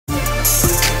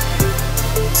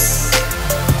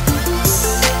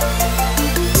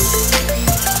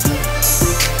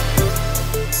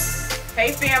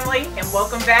family, and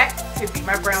welcome back to Meet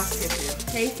My Brown's Kitchen.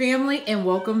 Hey family, and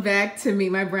welcome back to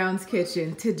Meet My Brown's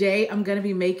Kitchen. Today I'm gonna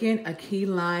be making a key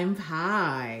lime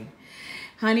pie.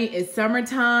 Honey, it's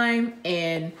summertime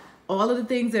and all of the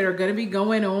things that are gonna be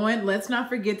going on, let's not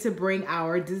forget to bring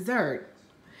our dessert.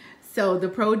 So the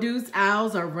produce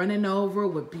aisles are running over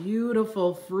with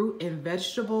beautiful fruit and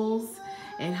vegetables.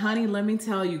 And honey, let me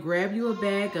tell you, grab you a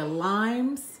bag of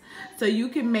limes so you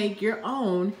can make your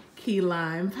own key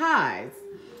lime pies.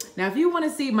 Now, if you want to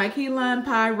see my key lime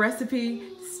pie recipe,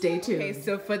 stay tuned. Okay,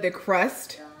 so for the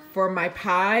crust for my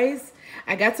pies,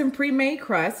 I got some pre-made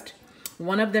crust.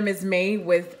 One of them is made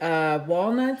with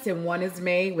walnuts and one is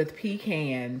made with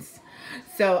pecans.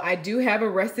 So I do have a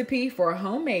recipe for a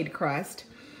homemade crust,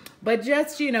 but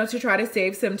just, you know, to try to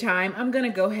save some time, I'm gonna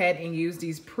go ahead and use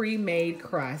these pre-made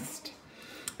crust.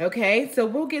 Okay, so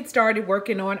we'll get started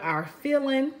working on our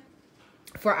filling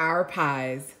for our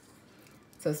pies.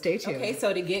 So stay tuned. Okay,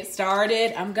 so to get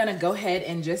started, I'm gonna go ahead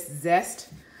and just zest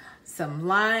some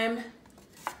lime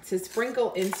to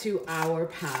sprinkle into our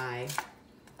pie.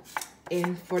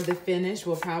 And for the finish,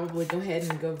 we'll probably go ahead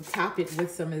and go top it with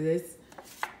some of this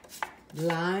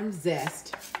lime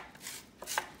zest.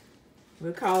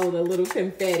 We'll call it a little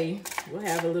confetti. We'll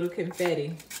have a little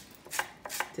confetti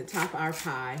to top our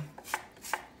pie.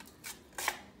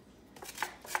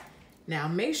 Now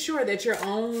make sure that you're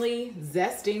only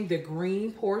zesting the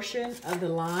green portion of the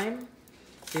lime.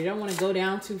 You don't want to go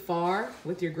down too far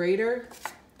with your grater,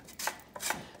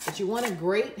 but you want to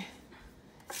grate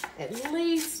at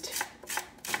least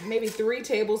maybe 3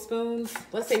 tablespoons,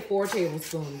 let's say 4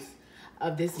 tablespoons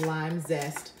of this lime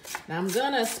zest. Now I'm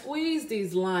gonna squeeze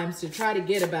these limes to try to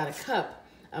get about a cup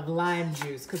of lime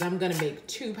juice because I'm gonna make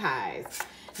 2 pies.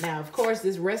 Now, of course,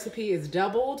 this recipe is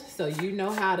doubled, so you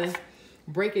know how to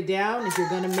break it down if you're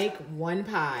gonna make 1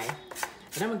 pie.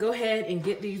 But I'm gonna go ahead and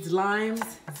get these limes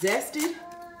zested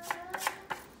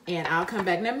and I'll come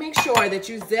back. Now make sure that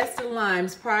you zest the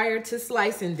limes prior to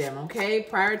slicing them, okay?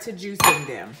 Prior to juicing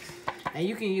them. And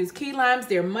you can use key limes.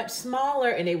 They're much smaller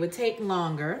and they would take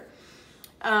longer,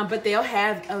 but they'll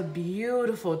have a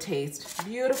beautiful taste,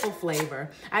 beautiful flavor.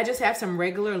 I just have some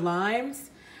regular limes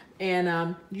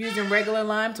and using regular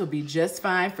limes will be just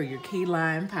fine for your key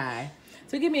lime pie.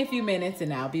 So give me a few minutes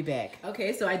and I'll be back.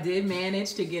 Okay, so I did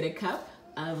manage to get a cup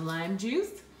of lime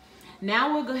juice.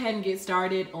 Now we'll go ahead and get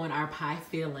started on our pie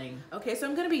filling. Okay, so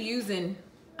I'm gonna be using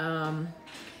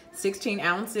 16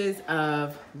 ounces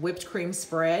of whipped cream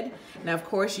spread. Now, of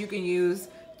course, you can use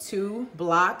 2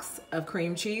 blocks of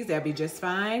cream cheese. That'd be just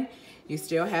fine. You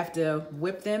still have to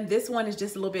whip them. This one is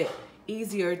just a little bit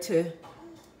easier to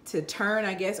turn,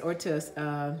 I guess, or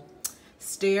to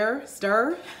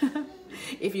stir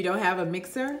if you don't have a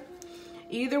mixer.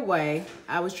 Either way,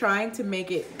 I was trying to make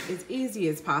it as easy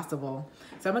as possible.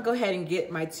 So I'm gonna go ahead and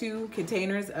get my 2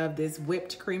 containers of this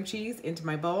whipped cream cheese into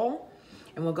my bowl,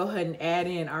 and we'll go ahead and add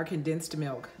in our condensed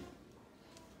milk.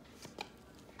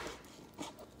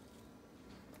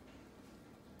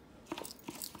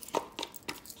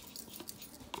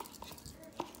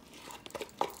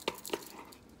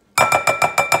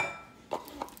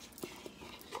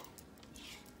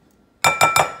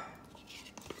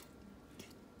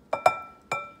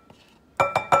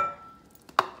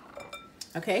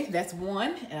 Okay, that's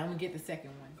 1, and I'm gonna get the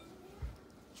second one.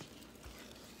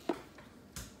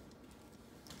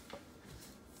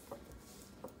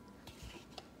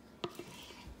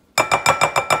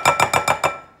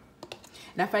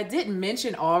 Now, if I didn't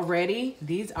mention already,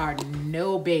 these are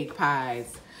no-bake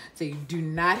pies. So you do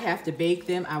not have to bake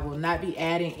them. I will not be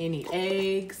adding any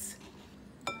eggs.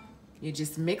 You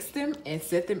just mix them and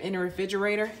set them in the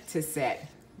refrigerator to set,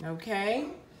 okay?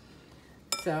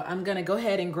 So I'm gonna go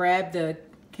ahead and grab the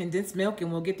condensed milk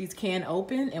and we'll get these cans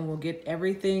open and we'll get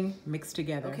everything mixed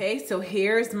together. Okay, so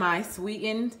here's my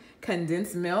sweetened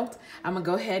condensed milk. I'm gonna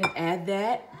go ahead and add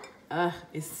that.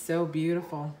 It's so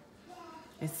beautiful.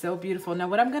 It's so beautiful. Now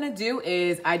what I'm gonna do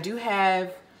is I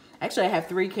have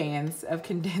 3 cans of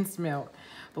condensed milk.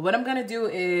 But what I'm gonna do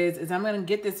is I'm gonna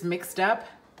get this mixed up.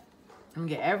 I'm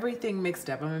gonna get everything mixed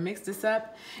up. I'm gonna mix this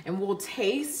up and we'll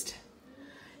taste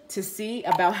to see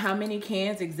about how many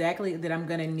cans exactly that I'm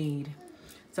gonna need.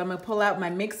 So I'm gonna pull out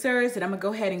my mixers and I'm gonna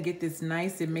go ahead and get this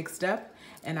nice and mixed up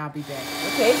and I'll be back.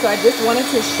 Okay, so I just wanted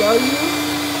to show you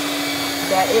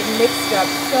that it mixed up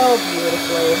so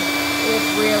beautifully. It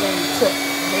really took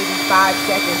maybe 5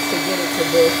 seconds to get it to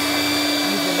this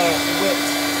using that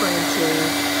whipped cream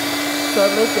cheese. So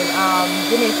listen,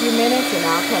 give me a few minutes and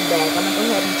I'll come back. I'm gonna go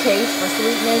ahead and taste for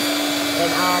sweetness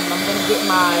and I'm gonna get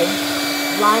my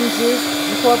lime juice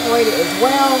incorporated as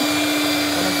well.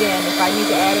 And again, if I need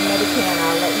to add another can,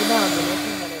 I'll let you know in a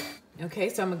few minutes. Okay,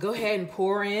 so I'm gonna go ahead and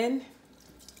pour in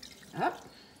up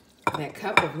that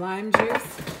cup of lime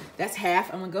juice. That's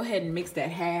half. I'm gonna go ahead and mix that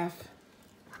half,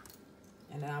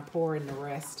 and then I'll pour in the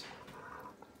rest.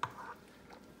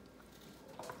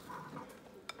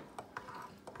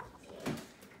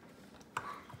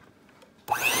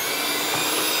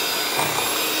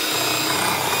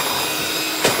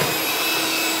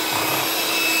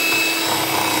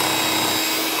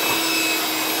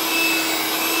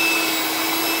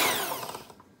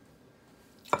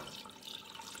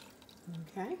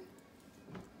 Okay.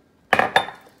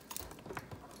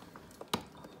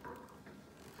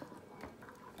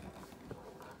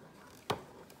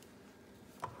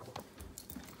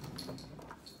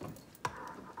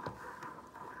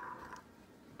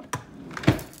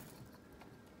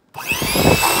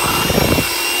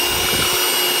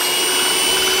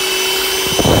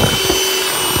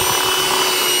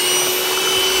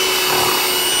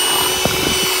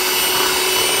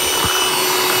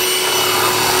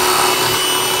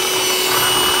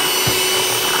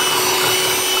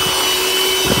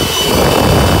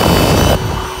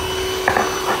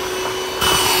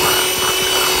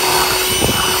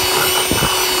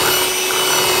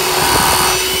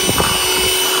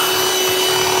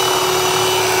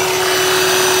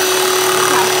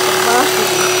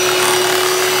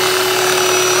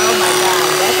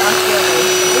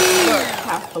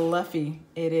 Fluffy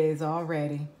it is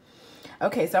already.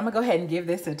 Okay, so I'm gonna go ahead and give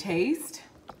this a taste.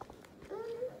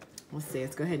 Let's see,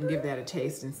 let's go ahead and give that a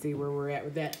taste and see where we're at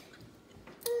with that.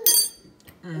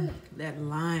 That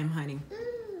lime, honey.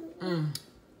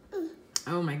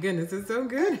 Oh my goodness, it's so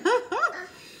good.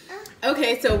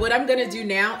 Okay, so what I'm gonna do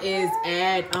now is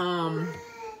add well,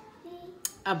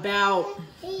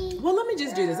 let me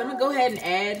just do this. I'm gonna go ahead and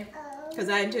add, because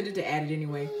I intended to add it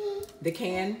anyway, the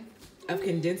can of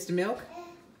condensed milk.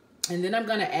 And then I'm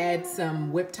gonna add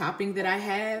some whipped topping that I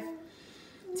have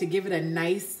to give it a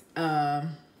nice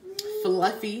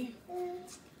fluffy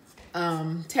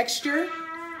texture.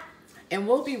 And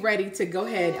we'll be ready to go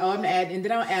ahead. Oh, I'm gonna add, and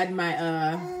then I'll add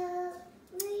my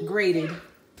grated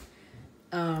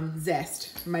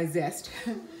zest.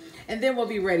 And then we'll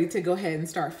be ready to go ahead and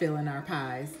start filling our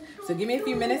pies. So give me a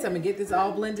few minutes. I'm gonna get this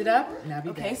all blended up and I'll be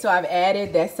back. Okay, so I've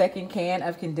added that second can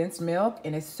of condensed milk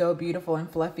and it's so beautiful and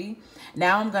fluffy.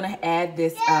 Now I'm gonna add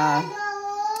this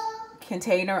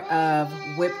container of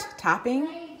whipped topping,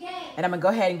 and I'm gonna go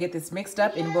ahead and get this mixed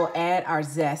up, and we'll add our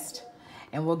zest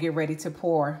and we'll get ready to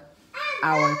pour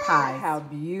our pie. How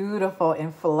beautiful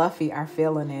and fluffy our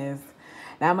filling is.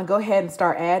 Now I'm gonna go ahead and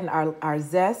start adding our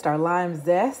zest, our lime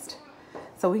zest,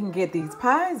 so we can get these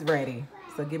pies ready.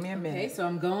 So give me a minute. Okay, so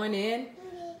I'm going in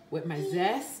with my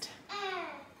zest.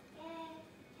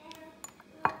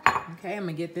 Okay, I'm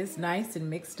gonna get this nice and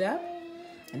mixed up,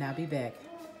 and I'll be back.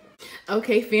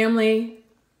 Okay, family,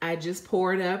 I just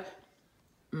poured up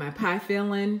my pie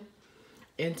filling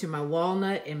into my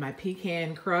walnut and my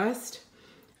pecan crust.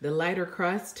 The lighter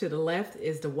crust to the left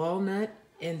is the walnut,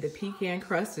 and the pecan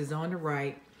crust is on the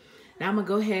right. Now I'm gonna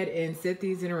go ahead and set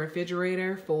these in a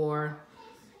refrigerator for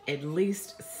at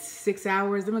least 6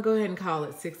 hours. I'm gonna go ahead and call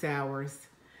it 6 hours,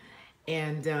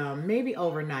 and maybe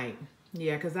overnight.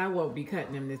 Yeah, because I won't be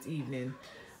cutting them this evening.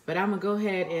 But I'm gonna go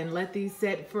ahead and let these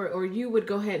set for, or you would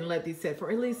go ahead and let these set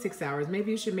for at least 6 hours. Maybe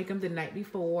you should make them the night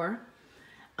before,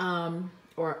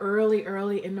 or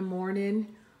early in the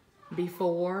morning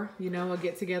before, you know, a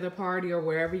get-together party or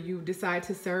wherever you decide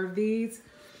to serve these.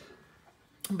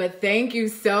 But thank you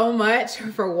so much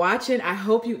for watching. I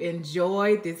hope you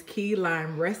enjoyed this key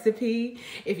lime recipe.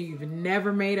 If you've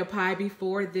never made a pie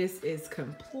before, this is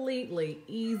completely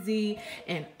easy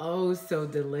and oh so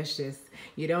delicious.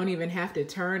 You don't even have to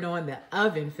turn on the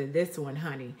oven for this one,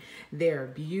 honey. They're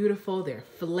beautiful, they're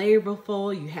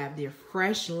flavorful. You have their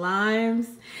fresh limes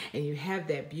and you have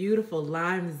that beautiful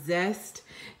lime zest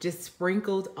just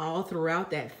sprinkled all throughout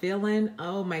that filling.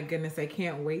 Oh my goodness, I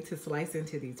can't wait to slice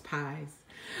into these pies.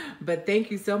 But thank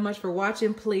you so much for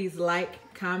watching. Please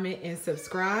like, comment, and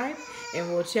subscribe,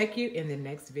 and we'll check you in the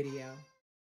next video.